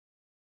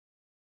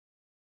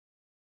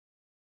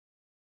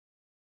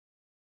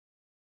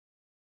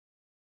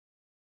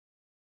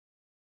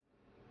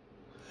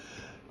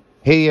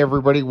Hey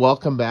everybody,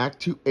 welcome back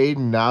to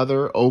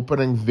another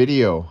opening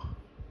video.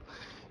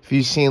 If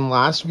you've seen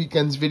last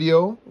weekend's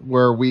video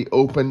where we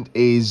opened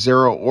a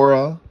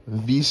Zeraora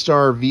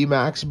VStar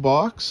VMax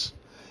box,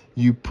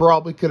 you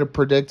probably could have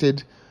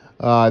predicted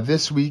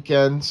this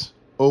weekend's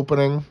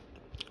opening,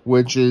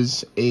 which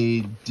is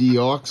a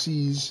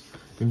Deoxys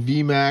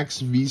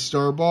VMax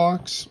VStar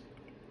box.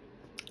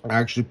 I'm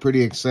actually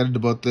pretty excited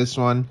about this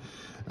one,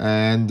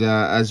 and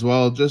as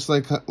well, just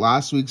like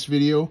last week's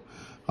video,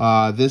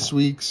 this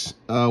week's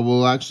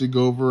we'll actually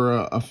go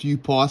over a few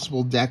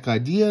possible deck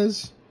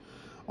ideas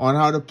on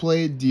how to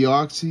play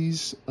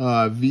Deoxys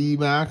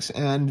VMax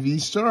and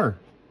VStar.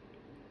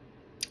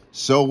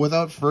 So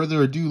without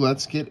further ado,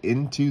 let's get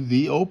into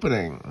the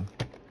opening.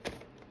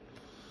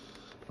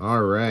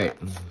 All right,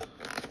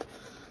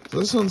 so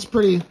this one's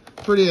pretty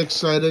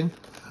exciting.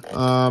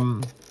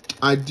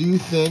 I do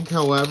think,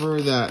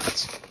 however, that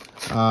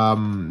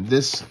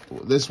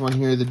this one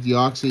here, the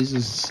Deoxys,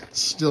 is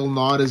still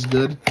not as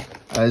good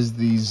as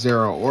the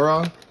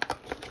Zeraora.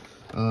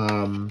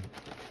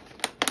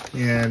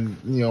 And,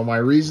 you know, my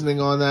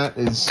reasoning on that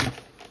is,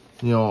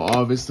 you know,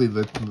 obviously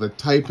the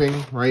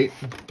typing, right?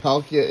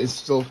 Palkia is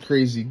still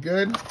crazy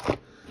good.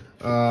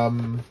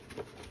 Yeah,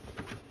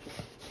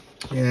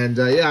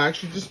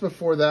 actually, just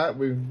before that,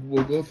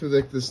 we'll go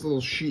through this little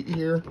sheet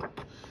here,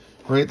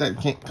 right,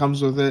 that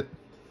comes with it.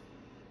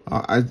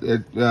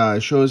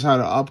 It shows how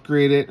to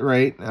upgrade it,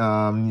 right?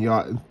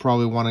 You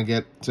probably want to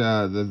get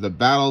the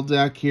battle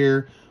deck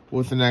here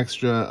with an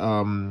extra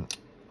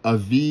a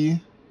V,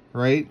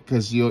 right?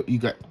 Because you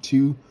got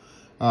two,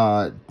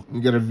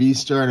 you got a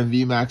V-Star and a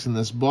V-Max in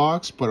this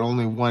box, but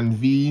only one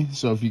V.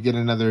 So if you get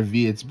another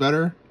V, it's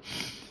better.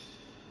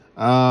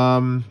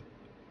 And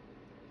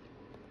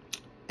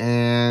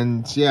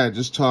yeah, it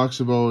just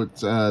talks about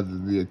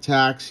the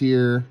attacks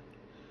here,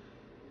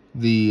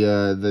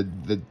 the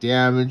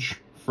damage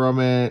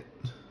from it.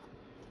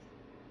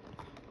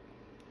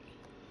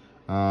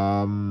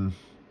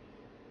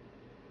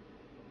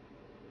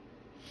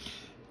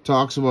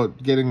 Talks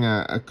about getting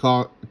a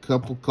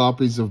couple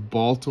copies of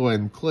Balto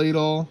and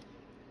Claydol,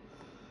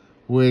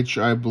 which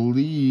I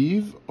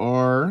believe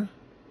are,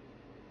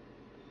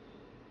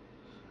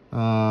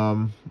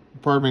 pardon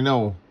me,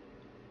 no,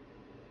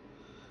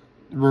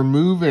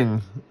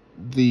 removing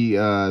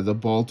the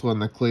Balto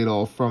and the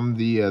Claydol from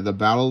the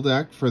battle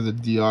deck for the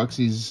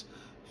Deoxys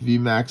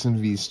VMax and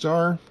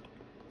VStar.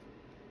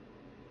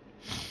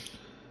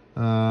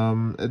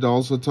 It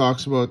also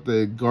talks about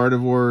the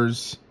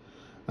Gardevoir's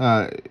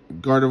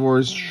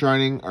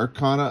Shining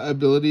Arcana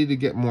ability to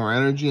get more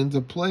energy into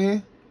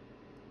play.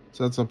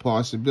 So that's a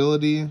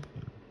possibility.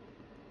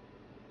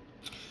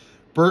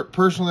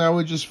 Personally, I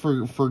would just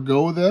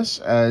forgo this,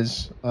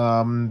 as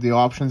the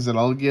options that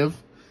I'll give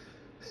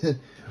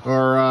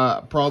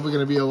are probably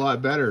going to be a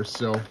lot better.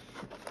 So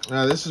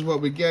this is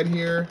what we get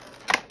here.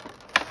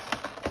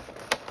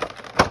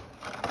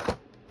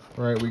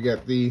 All right, we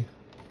got the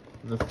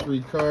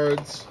 3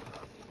 cards.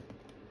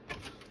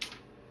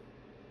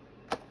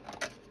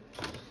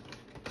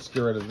 Let's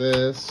get rid of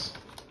this.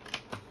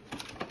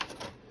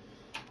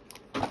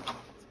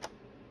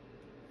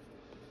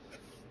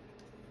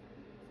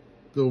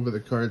 Go over the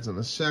cards in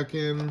a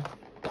second.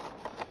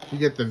 You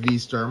get the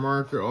V-Star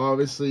marker,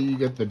 obviously. You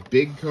get the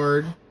big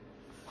card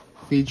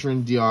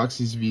featuring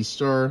Deoxys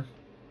V-Star.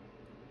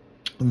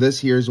 And this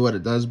here is what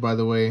it does, by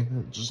the way,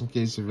 just in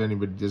case if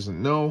anybody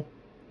doesn't know.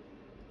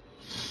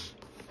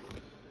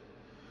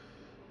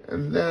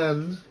 And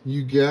then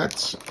you get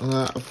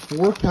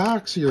 4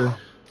 packs here,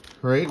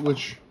 right,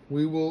 which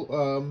we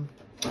will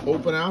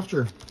open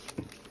after.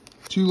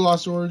 2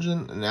 Lost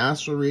Origin, an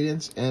Astral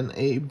Radiance, and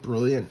a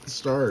Brilliant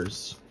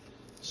Stars.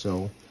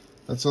 So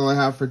that's all I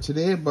have for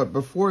today. But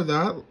before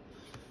that,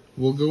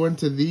 we'll go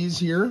into these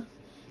here.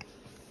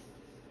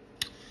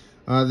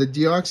 The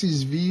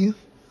Deoxys V,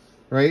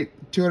 right,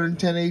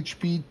 210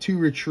 HP, 2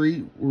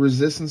 retreat,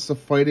 resistance to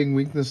fighting,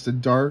 weakness to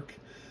dark.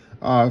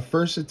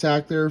 First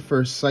attack there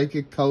for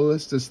Psychic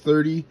Colorless does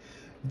 30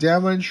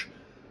 damage,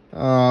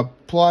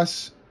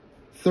 plus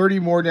 30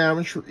 more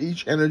damage for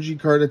each energy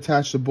card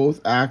attached to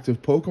both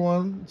active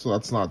Pokemon, so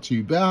that's not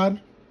too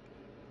bad.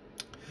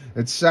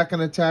 Its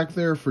second attack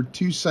there for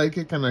 2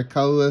 Psychic and a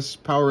Colorless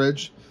Power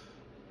Edge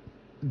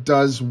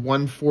does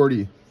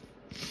 140.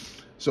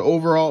 So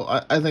overall,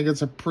 I think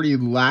it's a pretty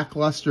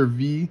lackluster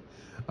V,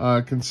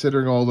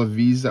 considering all the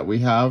Vs that we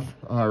have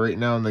right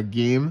now in the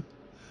game.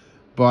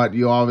 But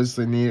you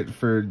obviously need it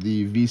for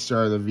the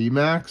V-Star or the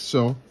V-Max,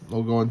 so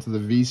we'll go into the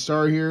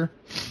V-Star here.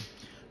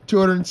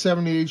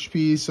 270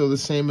 HP, so the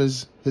same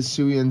as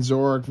Hisuian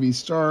Zoroark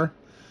V-Star.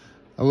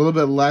 A little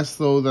bit less,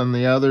 though, than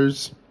the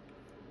others.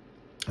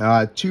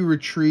 2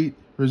 retreat,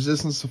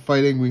 resistance to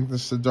fighting,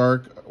 weakness to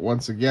dark,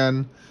 once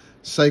again.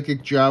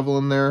 Psychic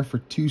Javelin there for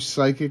 2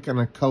 Psychic and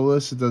a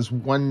Colorless. It does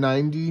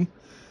 190.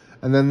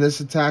 And then this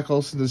attack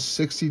also does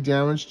 60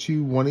 damage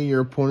to one of your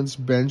opponent's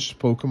benched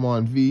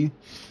Pokemon V.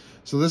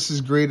 So this is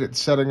great at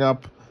setting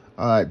up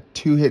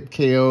 2-hit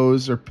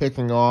KOs or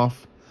picking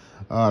off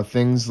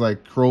things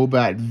like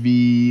Crobat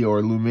V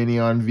or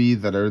Lumineon V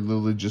that are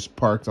literally just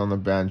parked on the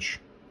bench.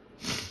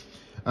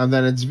 And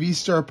then it's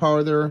VStar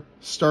power there,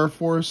 Star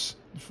Force.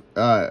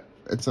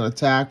 It's an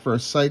attack for a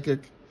Psychic.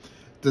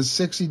 Does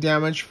 60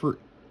 damage for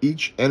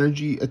each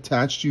energy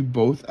attached to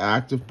both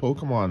active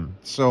Pokemon.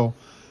 So,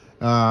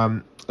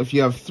 if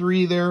you have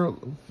 3 there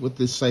with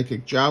this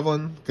Psychic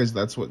Javelin, because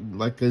that's what,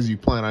 like, because you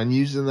plan on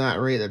using that,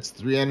 right? That's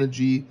 3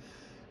 energy.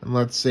 And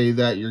let's say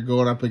that you're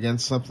going up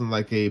against something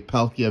like a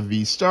Palkia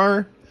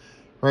V-Star,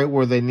 right,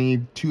 where they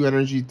need 2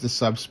 energy to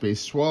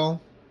subspace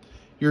Swell.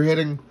 You're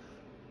hitting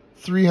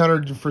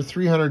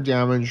 300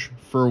 damage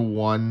for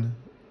 1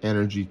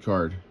 energy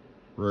card,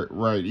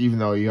 right? Even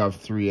though you have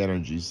 3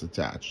 energies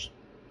attached.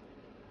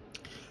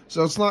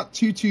 So it's not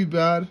too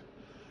bad.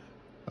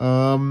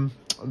 The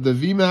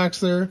VMAX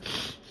there,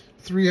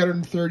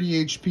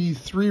 330 HP,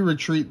 3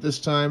 retreat this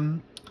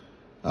time.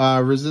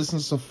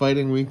 Resistance to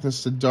fighting,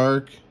 weakness to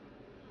dark.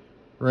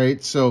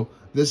 Right, so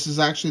this is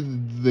actually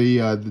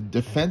the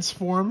defense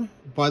form,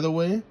 by the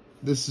way.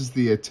 This is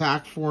the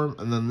attack form,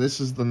 and then this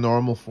is the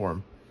normal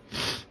form.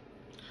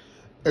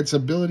 Its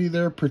ability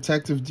there,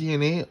 Protective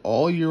DNA.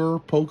 All your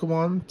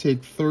Pokemon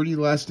take 30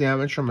 less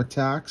damage from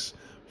attacks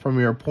from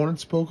your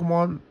opponent's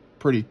Pokemon.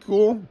 Pretty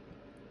cool.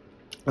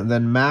 And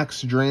then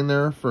Max Drain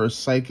there for a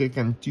Psychic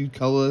and 2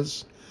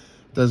 colors.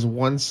 Does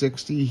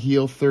 160,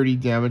 heal 30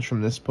 damage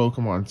from this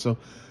Pokemon. So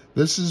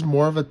this is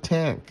more of a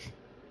tank.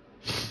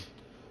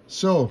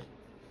 So,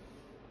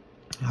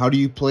 how do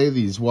you play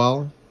these?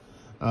 Well,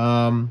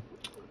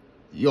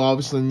 you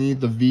obviously need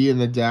the V in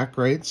the deck,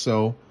 right?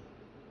 So,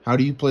 how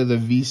do you play the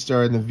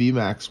V-Star and the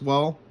VMAX?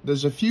 Well,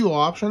 there's a few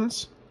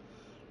options,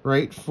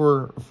 right,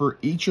 for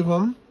each of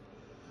them.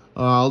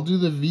 I'll do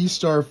the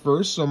V-Star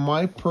first. So,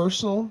 my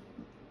personal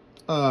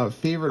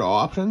favorite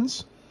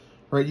options,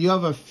 right, you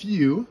have a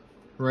few,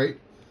 right?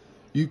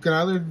 You can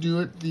either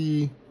do it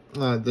the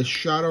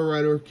Shadow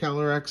Rider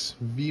Calyrex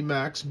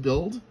VMAX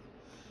build,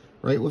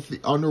 right, with the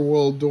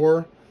Underworld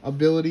Door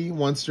ability.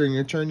 Once during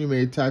your turn, you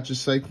may attach a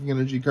Psychic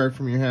Energy card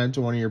from your hand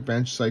to one of your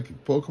bench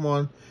Psychic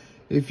Pokemon.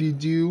 If you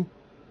do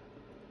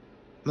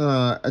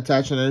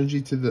attach an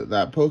energy to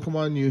that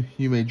Pokemon,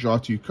 you may draw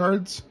 2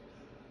 cards.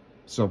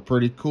 So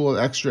pretty cool.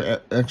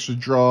 Extra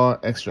draw,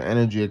 extra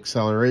energy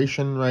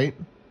acceleration, right?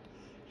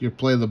 You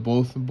play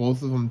both of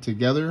them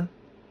together.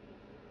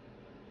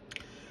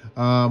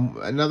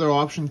 Another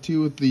option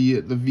too with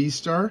the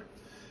V-Star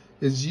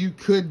is you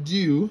could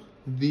do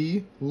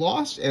the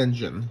Lost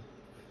Engine,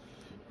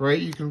 right?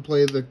 You can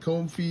play the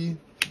Comfey,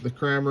 the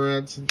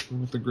Cramorant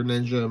with the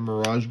Greninja,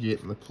 Mirage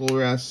Gate, and the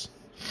Calyrex,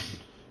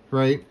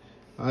 right?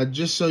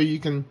 Just so you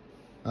can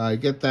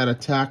get that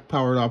attack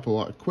powered up a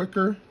lot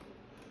quicker,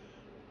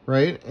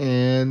 right?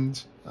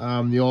 And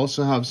you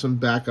also have some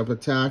backup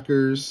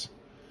attackers,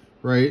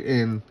 right?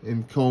 In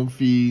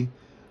Comfey,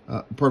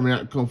 pardon me,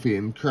 not Comfey,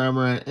 in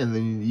Cramorant, and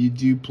then you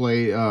do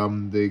play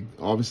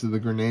obviously the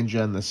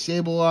Greninja and the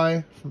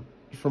Sableye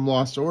from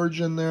Lost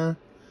Origin there.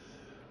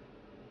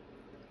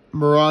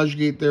 Mirage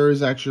Gate there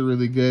is actually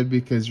really good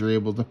because you're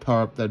able to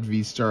power up that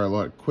V-Star a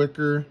lot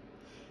quicker.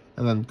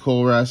 And then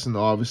Calyrex and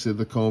obviously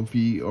the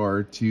Comfey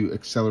are to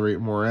accelerate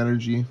more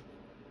energy.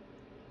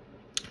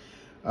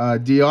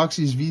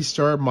 Deoxys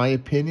VStar, in my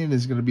opinion,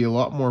 is going to be a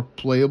lot more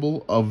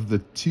playable of the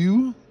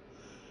 2,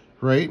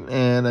 right?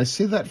 And I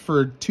say that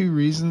for 2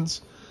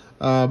 reasons.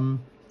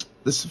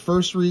 This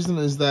first reason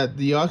is that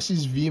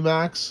Deoxys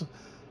VMAX,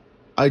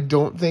 I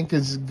don't think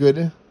is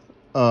good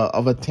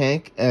of a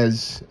tank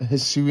as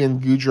Hisuian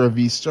Goodra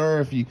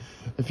V-Star. If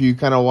you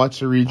kind of watched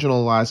the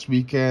regional last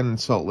weekend in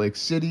Salt Lake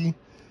City,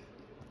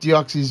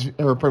 Hisuian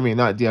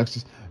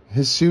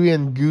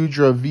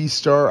Goodra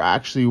V-Star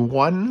actually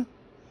won,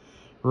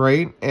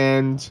 right?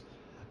 And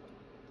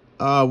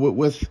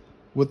with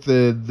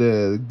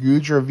the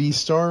Goodra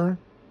V-Star,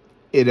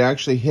 it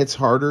actually hits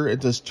harder.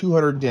 It does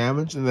 200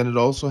 damage, and then it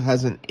also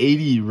has an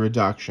 80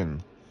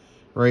 reduction,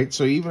 right?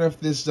 So even if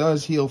this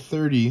does heal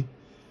 30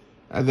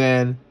 and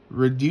then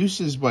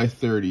reduces by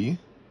 30,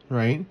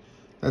 right?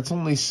 That's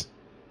only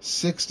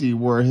 60,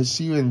 where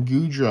Hisuian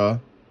Goodra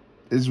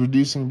is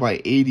reducing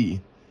by 80.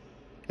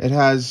 It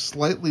has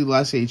slightly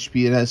less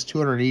HP. It has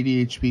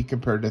 280 HP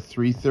compared to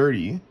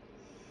 330.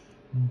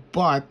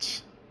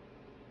 But,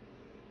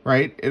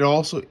 right, it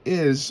also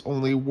is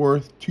only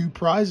worth 2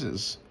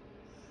 prizes,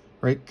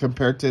 right,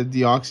 compared to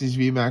Deoxys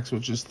VMAX,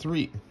 which is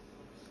 3.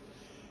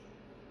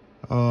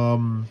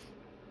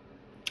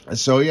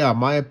 So, yeah,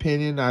 my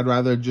opinion, I'd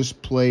rather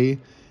just play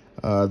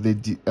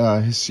the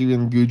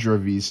Hisuian Goodra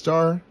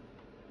V-Star.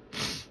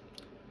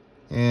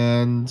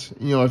 And,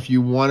 you know, if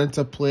you wanted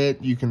to play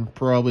it, you can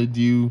probably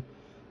do, you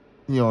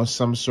know,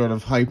 some sort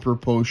of Hyper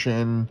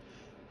Potion,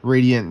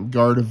 Radiant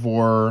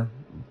Gardevoir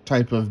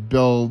type of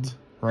build,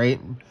 right?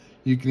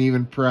 You can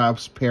even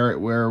perhaps pair it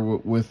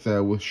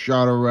with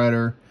Shadow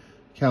Rider,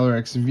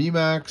 Calyrex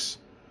VMAX,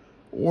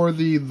 or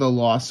the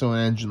Lasso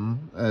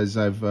engine, as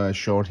I've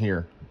shown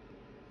here.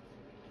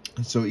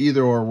 So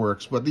either or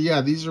works. But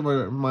yeah, these are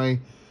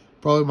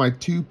probably my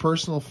 2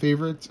 personal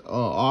favorite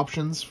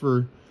options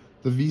for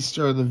the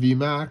V-Star and the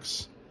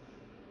VMAX.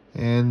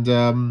 And,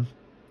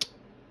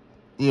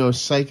 you know,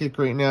 Psychic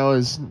right now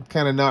is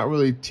kind of not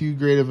really too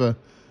great of a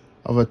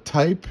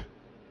type.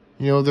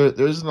 You know,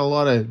 there isn't a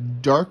lot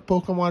of dark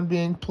Pokemon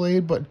being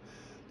played, but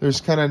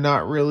there's kind of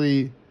not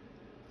really...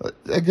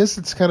 I guess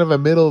it's kind of a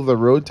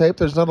middle-of-the-road type.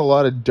 There's not a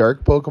lot of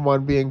dark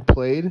Pokemon being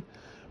played,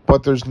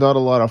 but there's not a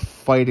lot of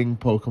fighting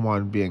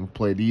Pokemon being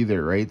played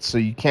either, right? So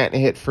you can't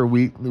hit for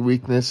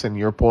weakness, and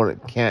your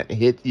opponent can't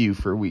hit you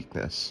for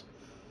weakness,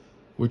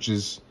 which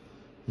is,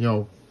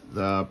 you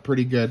know,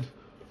 pretty good.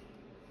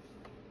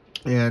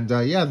 And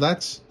yeah,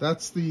 that's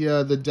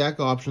the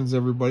deck options,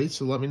 everybody.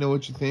 So let me know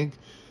what you think.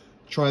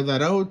 Try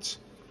that out,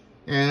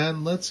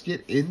 and let's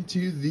get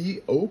into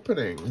the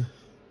opening.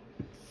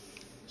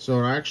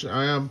 So actually,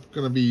 I am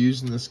going to be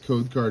using this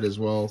code card as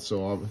well,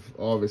 so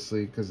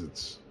obviously, because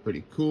it's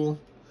pretty cool.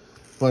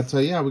 But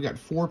yeah, we got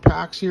 4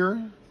 packs here.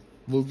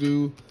 We'll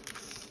do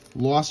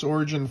Lost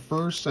Origin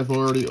first. I've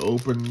already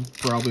opened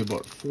probably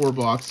about 4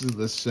 boxes of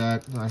this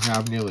set. I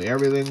have nearly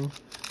everything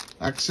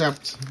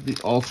except the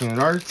alternate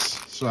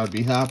arts, so I'd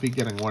be happy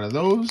getting one of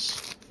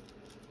those.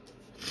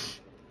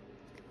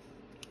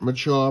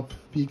 Machop,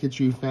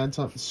 Pikachu,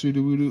 Phantom,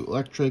 Sudowoodo,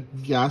 Electric,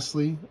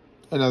 Ghastly,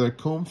 another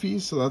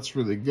Comfey, so that's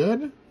really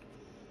good.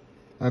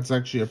 That's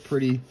actually a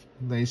pretty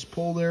nice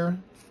pull there.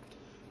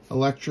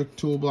 Electric,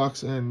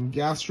 Toolbox, and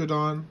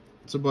Gastrodon.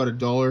 It's about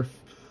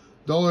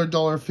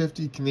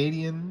 $1.50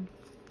 Canadian,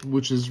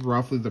 which is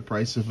roughly the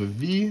price of a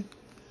V.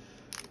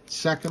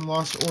 Second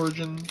Lost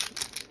Origin.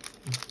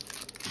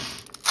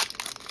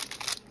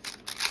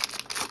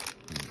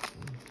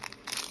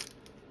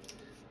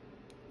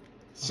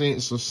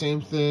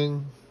 Same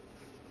thing.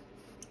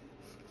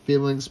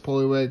 Feelings,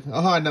 Poliwag.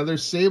 Oh, another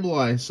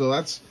Sableye. So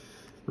that's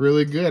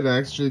really good.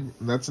 Actually,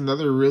 that's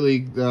another really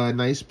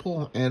nice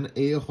pull. And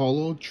a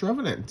Holo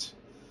Trevenant.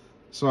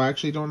 So I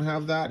actually don't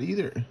have that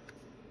either.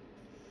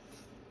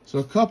 So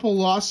a couple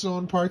Lost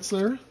Zone parts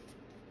there,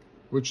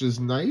 which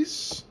is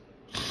nice.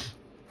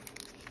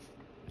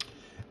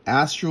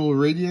 Astral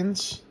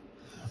Radiance.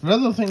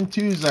 Another thing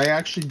too is I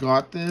actually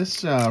got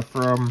this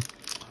from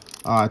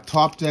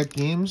Top Deck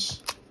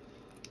Games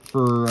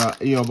for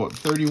you know, about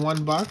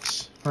 31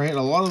 bucks, right?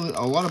 A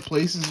lot of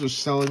places are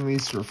selling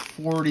these for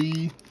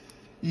 40,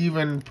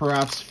 even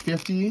perhaps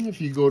 50 if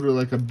you go to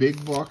like a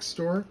big box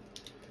store,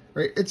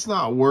 right? It's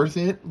not worth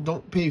it.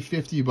 Don't pay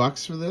 50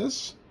 bucks for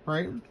this,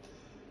 right?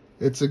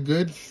 It's a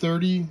good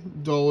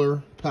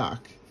 $30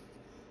 pack.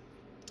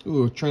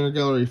 Ooh, Trainer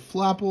Gallery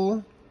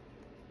Flapple.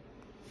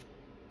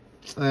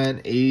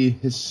 And a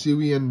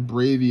Hisuian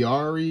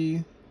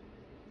Braviary.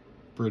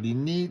 Pretty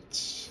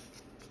neat.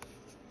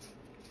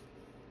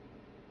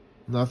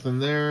 Nothing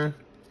there.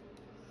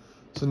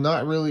 So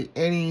not really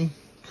any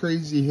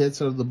crazy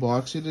hits out of the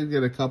box. You did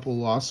get a couple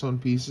Lost Zone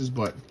pieces,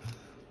 but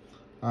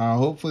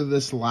hopefully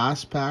this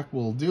last pack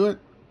will do it.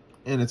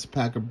 And it's a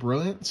pack of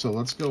Brilliant, so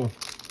let's go.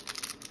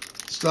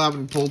 Still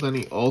haven't pulled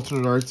any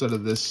alternate arts out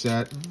of this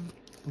set.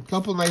 A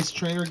couple nice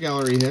Trainer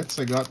Gallery hits.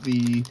 I got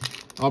the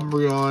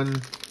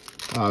Umbreon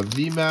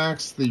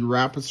VMax, the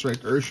Rapid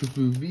Strike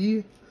Urshifu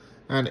V,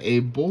 and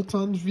a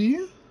Boltund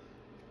V.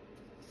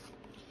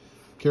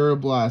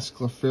 Carablast,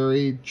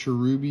 Clefairy,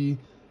 Cherubi,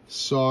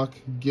 Sock,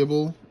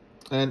 Gibble,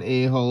 and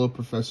a Holo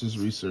Professor's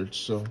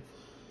Research. So,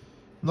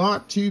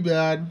 not too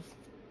bad.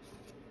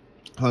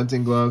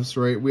 Hunting Gloves,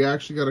 right? We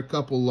actually got a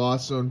couple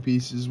Lost Zone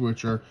pieces,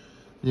 which are,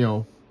 you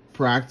know,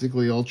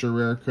 practically ultra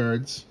rare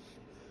cards.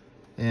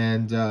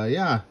 And,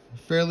 yeah,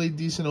 fairly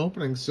decent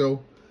opening.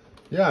 So,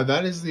 yeah,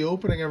 that is the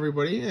opening,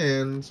 everybody.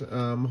 And,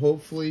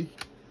 hopefully,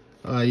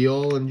 you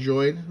all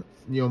enjoyed,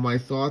 you know, my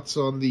thoughts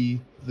on the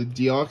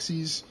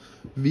Deoxys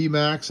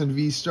VMax and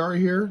VStar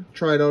here.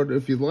 Try it out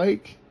if you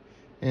like,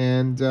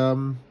 and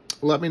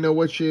let me know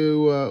what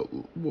you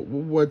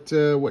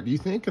what you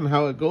think and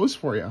how it goes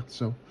for you.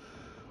 So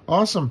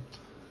awesome!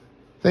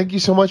 Thank you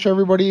so much,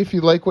 everybody. If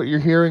you like what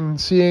you're hearing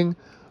and seeing,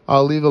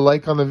 leave a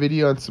like on the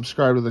video and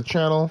subscribe to the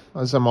channel,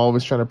 as I'm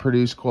always trying to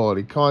produce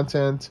quality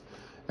content.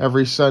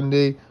 Every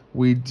Sunday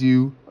we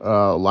do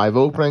live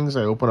openings.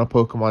 I open a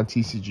Pokemon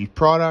TCG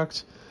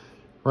product,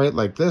 right,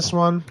 like this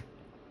one.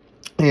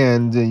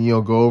 And you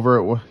know, go over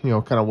it, you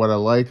know, kind of what I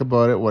like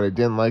about it, what I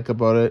didn't like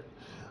about it.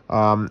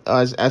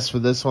 As for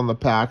this one, the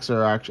packs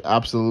are actually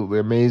absolutely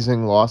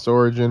amazing. Lost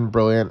Origin,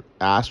 Brilliant,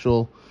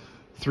 Astral,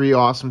 3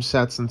 awesome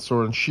sets in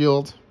Sword and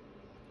Shield.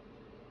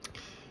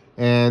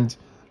 And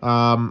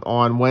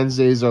on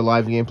Wednesdays are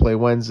live gameplay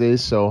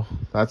Wednesdays, so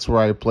that's where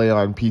I play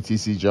on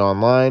PTCG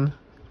Online.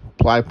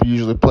 I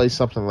usually play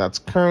something that's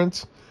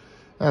current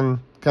and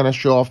kind of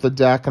show off the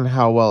deck and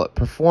how well it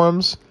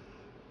performs.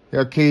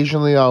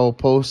 Occasionally, I will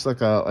post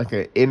like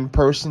a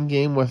in-person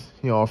game with,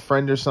 you know, a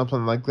friend or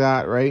something like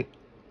that, right?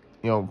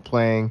 You know,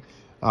 playing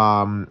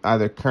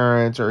either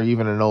current or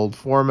even an old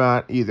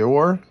format, either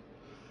or,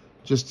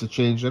 just to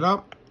change it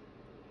up.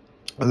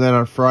 And then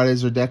on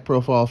Fridays are Deck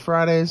Profile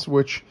Fridays,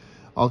 which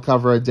I'll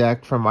cover a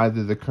deck from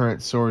either the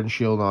current Sword and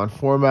Shield on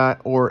format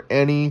or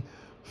any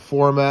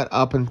format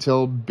up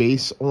until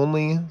base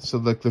only. So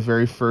like the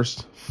very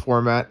first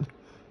format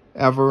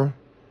ever.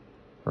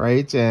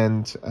 right?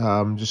 And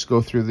just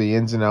go through the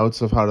ins and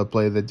outs of how to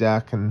play the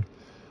deck, and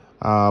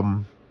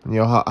you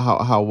know,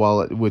 how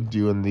well it would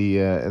do in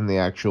the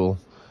actual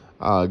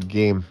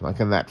game, like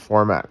in that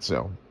format.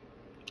 So,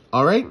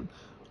 all right,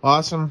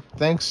 awesome.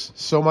 Thanks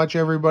so much,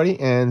 everybody,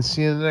 and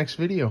see you in the next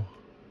video.